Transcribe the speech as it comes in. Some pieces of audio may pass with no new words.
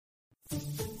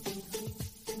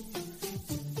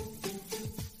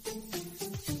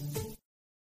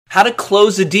How to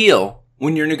close a deal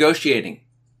when you're negotiating.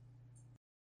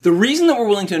 The reason that we're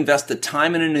willing to invest the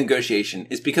time in a negotiation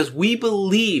is because we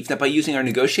believe that by using our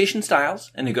negotiation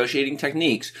styles and negotiating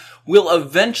techniques, we'll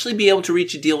eventually be able to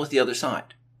reach a deal with the other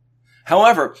side.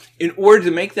 However, in order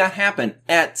to make that happen,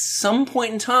 at some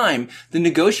point in time, the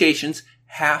negotiations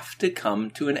have to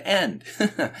come to an end.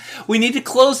 We need to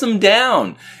close them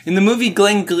down. In the movie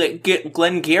Glenn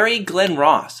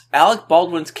Ross, Alec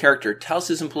Baldwin's character tells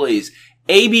his employees,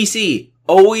 ABC,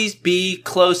 always be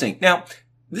closing. Now,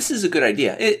 this is a good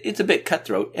idea. It's a bit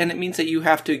cutthroat, and it means that you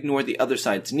have to ignore the other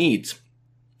side's needs.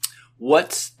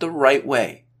 What's the right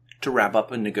way to wrap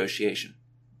up a negotiation?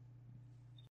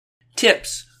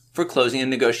 Tips for closing a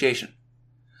negotiation.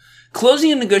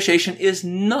 Closing a negotiation is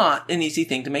not an easy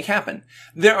thing to make happen.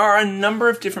 There are a number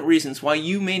of different reasons why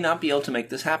you may not be able to make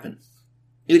this happen.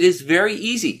 It is very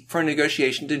easy for a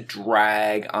negotiation to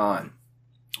drag on.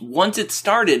 Once it's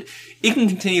started, it can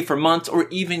continue for months or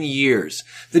even years.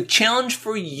 The challenge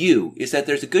for you is that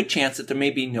there's a good chance that there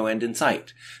may be no end in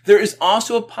sight. There is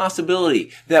also a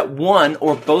possibility that one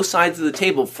or both sides of the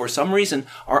table, for some reason,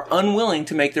 are unwilling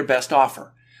to make their best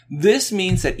offer. This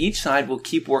means that each side will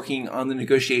keep working on the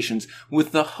negotiations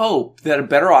with the hope that a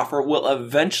better offer will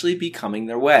eventually be coming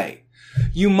their way.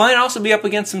 You might also be up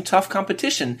against some tough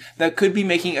competition that could be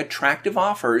making attractive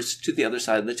offers to the other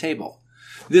side of the table.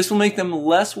 This will make them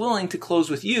less willing to close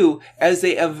with you as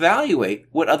they evaluate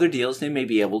what other deals they may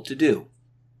be able to do.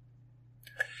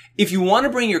 If you want to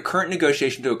bring your current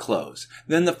negotiation to a close,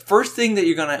 then the first thing that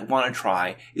you're going to want to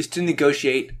try is to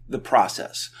negotiate the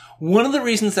process. One of the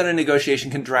reasons that a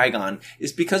negotiation can drag on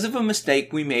is because of a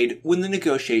mistake we made when the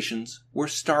negotiations were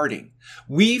starting.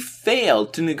 We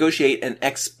failed to negotiate an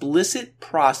explicit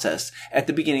process at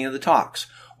the beginning of the talks.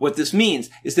 What this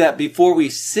means is that before we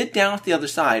sit down with the other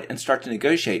side and start to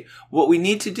negotiate, what we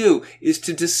need to do is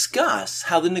to discuss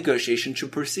how the negotiation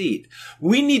should proceed.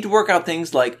 We need to work out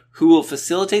things like who will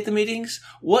facilitate the meetings,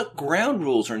 what ground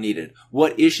rules are needed,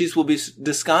 what issues will be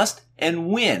discussed, and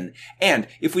when. And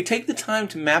if we take the time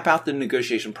to map out the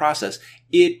negotiation process,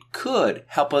 it could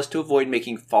help us to avoid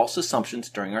making false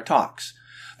assumptions during our talks.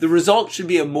 The result should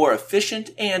be a more efficient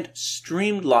and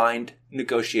streamlined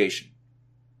negotiation.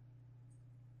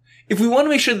 If we want to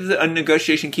make sure that a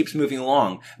negotiation keeps moving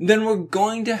along, then we're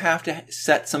going to have to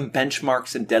set some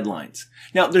benchmarks and deadlines.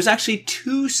 Now, there's actually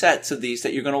two sets of these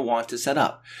that you're going to want to set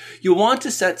up. You'll want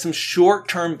to set some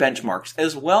short-term benchmarks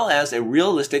as well as a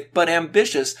realistic but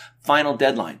ambitious final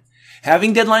deadline.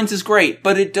 Having deadlines is great,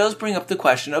 but it does bring up the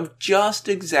question of just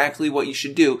exactly what you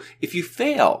should do if you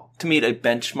fail to meet a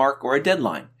benchmark or a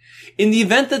deadline. In the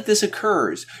event that this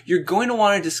occurs, you're going to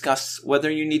want to discuss whether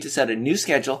you need to set a new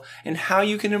schedule and how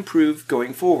you can improve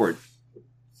going forward.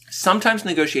 Sometimes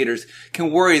negotiators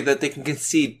can worry that they can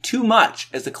concede too much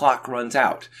as the clock runs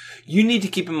out. You need to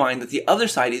keep in mind that the other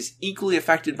side is equally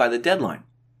affected by the deadline.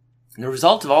 And the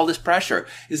result of all this pressure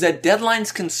is that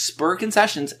deadlines can spur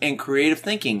concessions and creative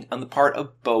thinking on the part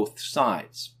of both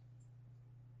sides.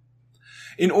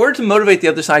 In order to motivate the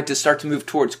other side to start to move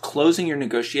towards closing your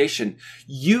negotiation,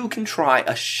 you can try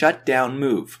a shutdown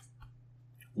move.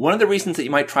 One of the reasons that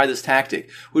you might try this tactic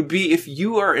would be if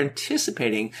you are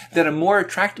anticipating that a more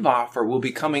attractive offer will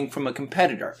be coming from a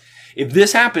competitor. If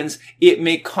this happens, it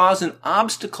may cause an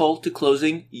obstacle to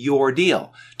closing your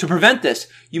deal. To prevent this,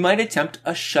 you might attempt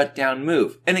a shutdown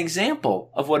move. An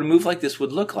example of what a move like this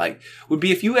would look like would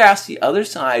be if you asked the other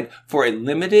side for a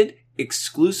limited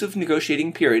exclusive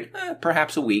negotiating period,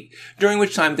 perhaps a week, during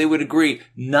which time they would agree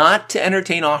not to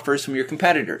entertain offers from your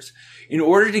competitors. In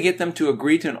order to get them to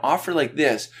agree to an offer like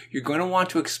this, you're going to want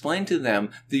to explain to them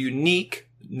the unique,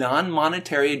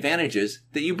 non-monetary advantages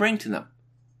that you bring to them.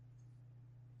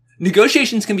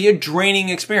 Negotiations can be a draining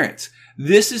experience.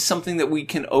 This is something that we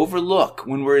can overlook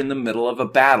when we're in the middle of a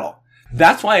battle.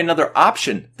 That's why another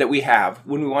option that we have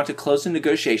when we want to close a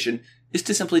negotiation is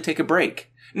to simply take a break.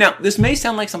 Now, this may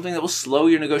sound like something that will slow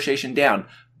your negotiation down,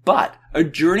 but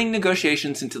adjourning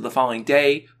negotiations into the following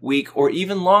day, week, or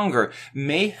even longer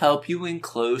may help you in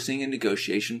closing a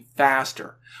negotiation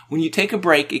faster. When you take a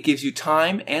break, it gives you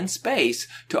time and space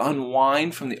to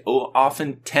unwind from the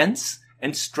often tense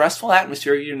and stressful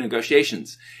atmosphere of your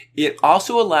negotiations. It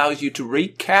also allows you to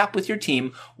recap with your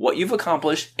team what you've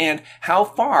accomplished and how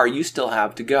far you still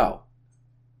have to go.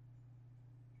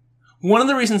 One of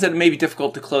the reasons that it may be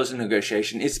difficult to close a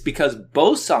negotiation is because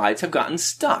both sides have gotten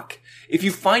stuck. If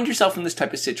you find yourself in this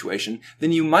type of situation,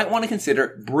 then you might want to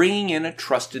consider bringing in a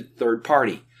trusted third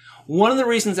party. One of the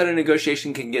reasons that a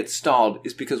negotiation can get stalled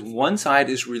is because one side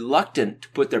is reluctant to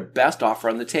put their best offer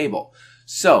on the table.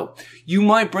 So, you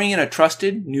might bring in a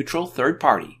trusted, neutral third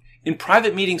party. In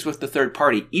private meetings with the third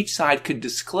party, each side could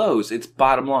disclose its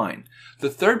bottom line. The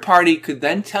third party could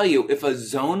then tell you if a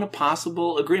zone of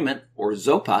possible agreement, or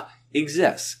ZOPA,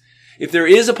 exists. If there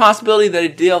is a possibility that a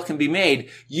deal can be made,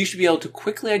 you should be able to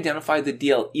quickly identify the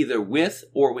deal either with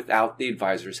or without the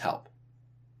advisor's help.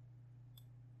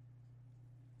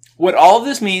 What all of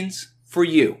this means for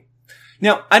you.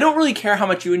 Now, I don't really care how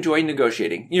much you enjoy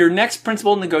negotiating. Your next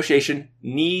principal negotiation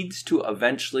needs to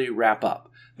eventually wrap up.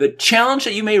 The challenge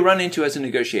that you may run into as a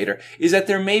negotiator is that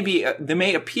there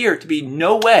may appear to be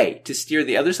no way to steer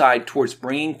the other side towards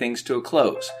bringing things to a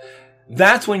close.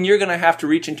 That's when you're going to have to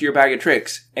reach into your bag of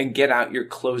tricks and get out your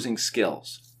closing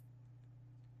skills.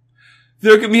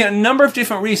 There can be a number of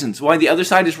different reasons why the other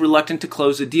side is reluctant to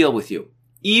close a deal with you.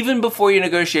 Even before your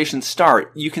negotiations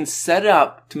start, you can set it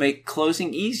up to make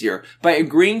closing easier by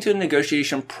agreeing to a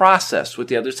negotiation process with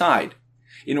the other side.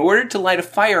 In order to light a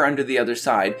fire under the other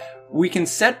side, we can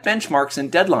set benchmarks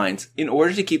and deadlines in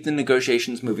order to keep the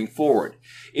negotiations moving forward.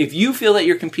 If you feel that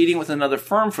you're competing with another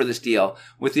firm for this deal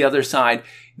with the other side,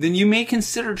 then you may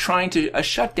consider trying a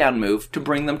shutdown move to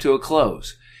bring them to a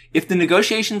close. If the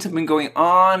negotiations have been going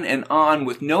on and on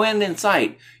with no end in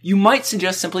sight, you might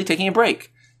suggest simply taking a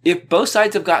break. If both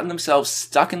sides have gotten themselves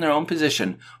stuck in their own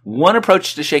position, one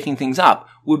approach to shaking things up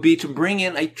would be to bring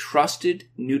in a trusted,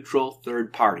 neutral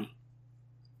third party.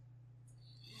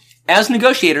 As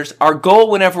negotiators, our goal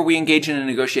whenever we engage in a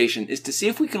negotiation is to see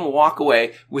if we can walk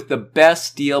away with the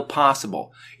best deal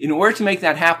possible. In order to make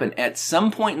that happen, at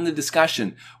some point in the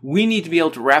discussion, we need to be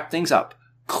able to wrap things up,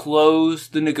 close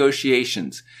the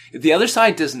negotiations. If the other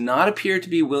side does not appear to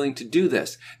be willing to do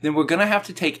this, then we're going to have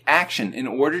to take action in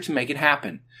order to make it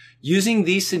happen. Using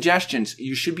these suggestions,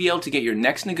 you should be able to get your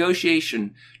next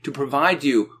negotiation to provide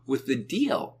you with the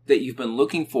deal that you've been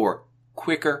looking for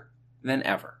quicker than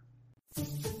ever.